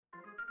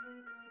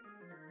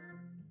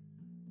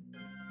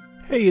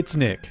Hey, it's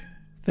Nick.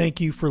 Thank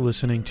you for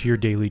listening to your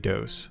Daily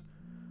Dose.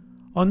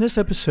 On this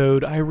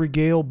episode, I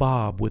regale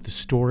Bob with a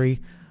story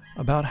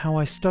about how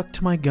I stuck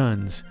to my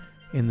guns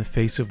in the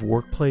face of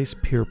workplace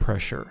peer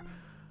pressure.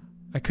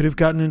 I could have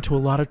gotten into a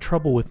lot of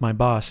trouble with my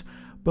boss,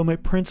 but my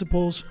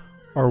principles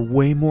are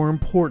way more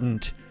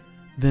important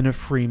than a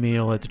free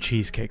meal at the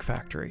Cheesecake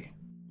Factory.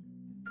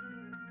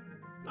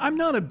 I'm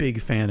not a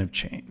big fan of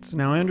chains.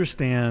 Now, I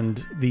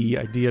understand the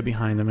idea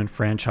behind them in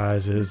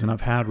franchises, and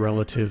I've had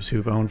relatives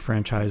who've owned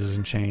franchises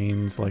and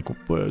chains, like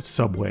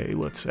Subway,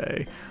 let's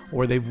say,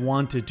 or they've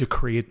wanted to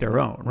create their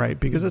own, right?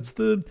 Because it's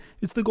the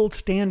gold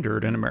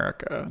standard in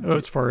America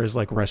as far as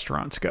like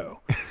restaurants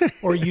go,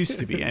 or used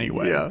to be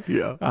anyway.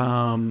 Yeah.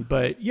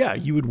 But yeah,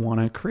 you would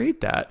want to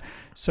create that.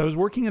 So I was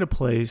working at a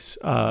place,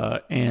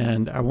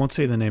 and I won't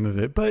say the name of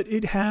it, but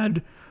it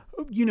had,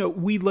 you know,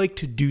 we like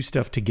to do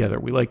stuff together.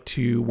 We like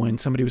to, when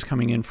somebody was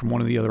coming in from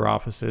one of the other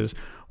offices,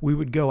 we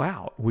would go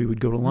out. We would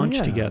go to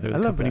lunch together.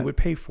 The company would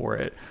pay for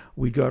it.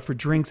 We'd go out for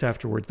drinks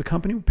afterwards. The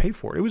company would pay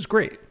for it. It was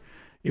great.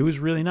 It was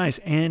really nice.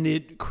 And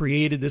it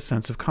created this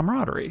sense of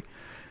camaraderie.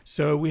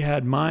 So we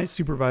had, my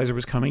supervisor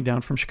was coming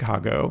down from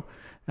Chicago,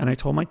 and I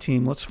told my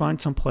team, let's find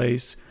some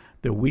place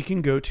that we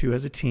can go to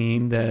as a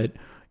team that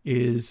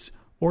is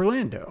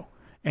Orlando.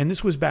 And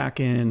this was back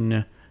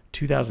in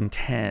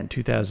 2010,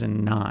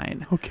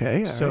 2009.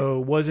 Okay.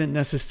 So it wasn't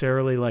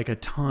necessarily like a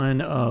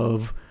ton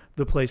of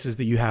the places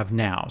that you have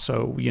now.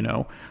 So, you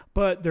know,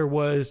 but there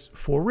was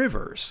Four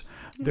Rivers.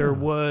 Yeah. There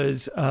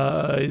was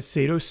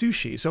Sato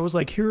Sushi. So I was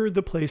like, here are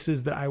the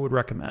places that I would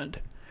recommend.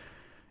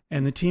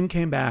 And the team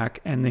came back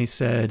and they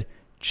said,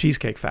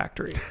 Cheesecake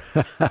Factory.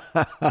 And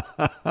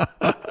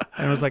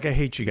I was like, I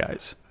hate you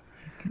guys.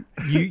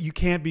 You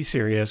can't be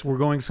serious. We're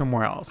going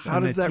somewhere else. How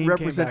does that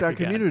represent our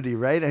community,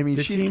 right? I mean,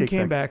 the team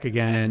came back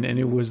again, and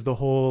it was the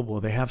whole, well,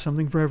 they have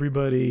something for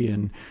everybody,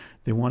 and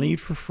they want to eat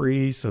for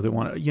free, so they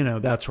want to, you know,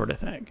 that sort of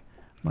thing.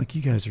 I'm like,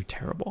 you guys are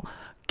terrible.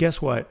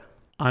 Guess what?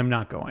 I'm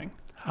not going.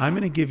 I'm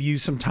going to give you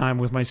some time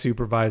with my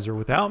supervisor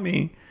without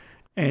me,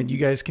 and you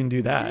guys can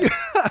do that.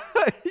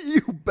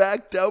 You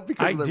backed out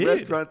because of the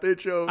restaurant they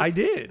chose. I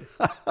did.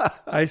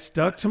 I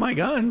stuck to my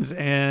guns,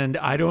 and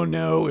I don't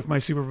know if my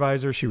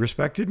supervisor, she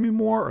respected me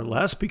more or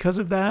less because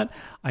of that.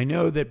 I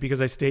know that because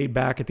I stayed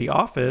back at the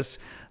office,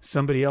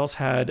 somebody else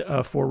had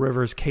Four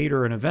Rivers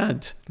cater an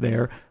event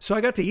there, so I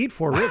got to eat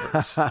Four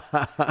Rivers. So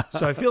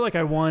I feel like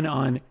I won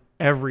on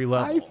every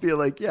level. I feel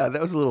like,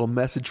 that was a little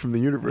message from the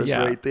universe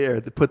right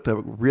there to put the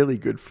really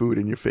good food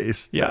in your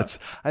face. Yeah.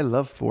 I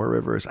love Four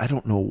Rivers. I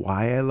don't know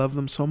why I love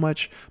them so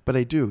much, but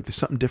I do. There's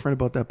something different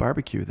about that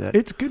barbecue.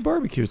 It's good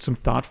barbecue. It's some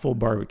thoughtful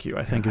barbecue,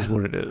 I think is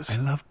what it is. I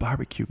love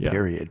barbecue,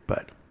 period,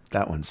 but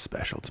that one's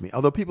special to me.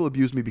 Although people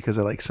abuse me because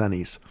I like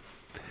Sonny's.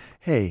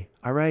 Hey,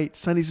 all right,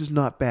 Sonny's is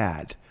not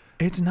bad.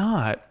 It's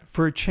not.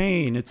 For a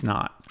chain, it's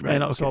not.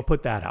 Right, and so I'll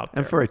put that out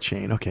there. And for a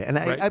chain, okay. And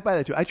I buy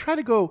that too. I try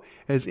to go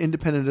as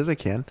independent as I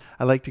can.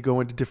 I like to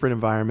go into different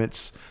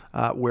environments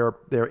where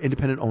there are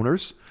independent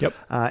owners. Yep.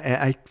 And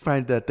I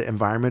find that the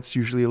environment's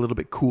usually a little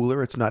bit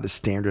cooler. It's not as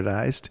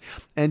standardized.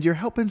 And you're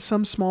helping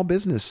some small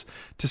business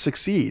to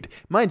succeed.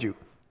 Mind you,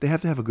 they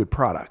have to have a good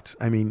product.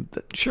 I mean,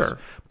 sure.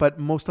 But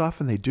most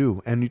often they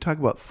do. And you talk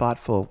about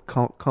thoughtful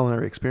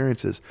culinary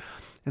experiences.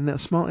 In the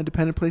small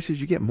independent places,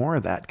 you get more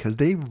of that because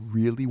they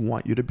really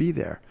want you to be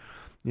there.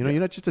 You know,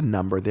 you're not just a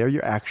number there.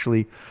 You're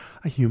actually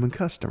a human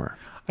customer.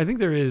 I think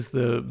there is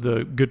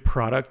the good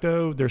product,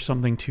 though. There's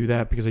something to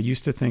that because I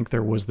used to think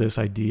there was this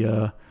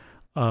idea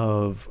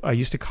of, I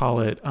used to call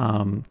it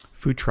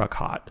food truck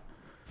hot.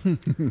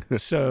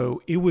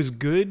 So it was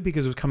good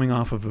because it was coming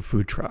off of a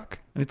food truck.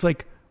 And it's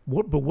like,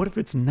 what if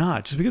it's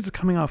not? Just because it's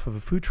coming off of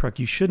a food truck,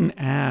 you shouldn't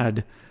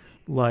add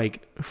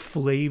like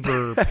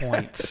flavor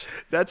points.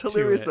 That's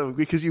hilarious though,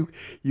 because you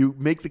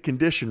make the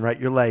condition, right?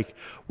 You're like,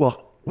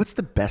 well, what's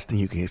the best thing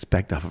you can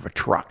expect off of a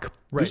truck?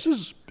 Right. This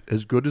is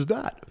as good as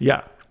that.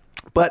 Yeah.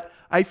 But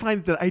I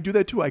find that I do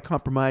that too. I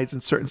compromise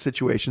in certain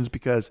situations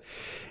because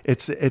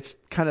it's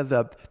kind of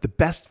the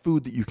best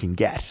food that you can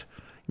get,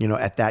 you know,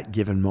 at that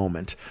given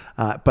moment.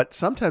 But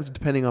sometimes,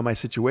 depending on my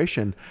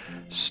situation,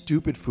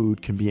 stupid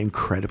food can be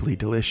incredibly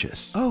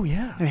delicious. Oh,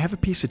 yeah. I mean, have a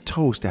piece of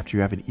toast after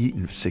you haven't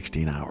eaten for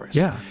 16 hours.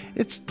 Yeah.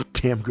 It's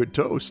damn good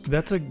toast.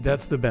 That's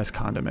the best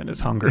condiment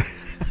is hunger.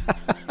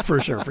 For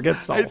sure.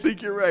 Forget salt. I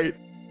think you're right.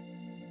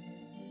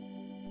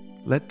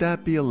 Let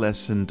that be a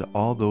lesson to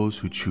all those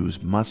who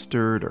choose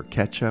mustard or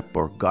ketchup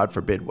or, God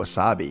forbid,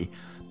 wasabi.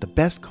 The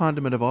best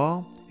condiment of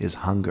all is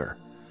hunger.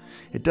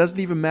 It doesn't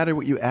even matter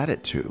what you add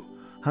it to.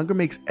 Hunger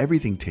makes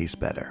everything taste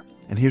better.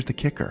 And here's the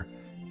kicker.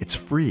 It's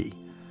free.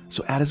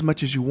 So add as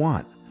much as you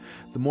want.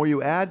 The more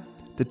you add,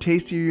 the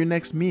tastier your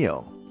next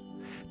meal.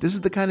 This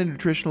is the kind of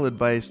nutritional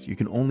advice you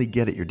can only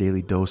get at your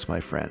Daily Dose, my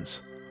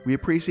friends. We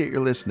appreciate your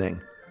listening.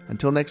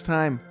 Until next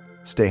time,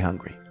 stay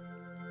hungry.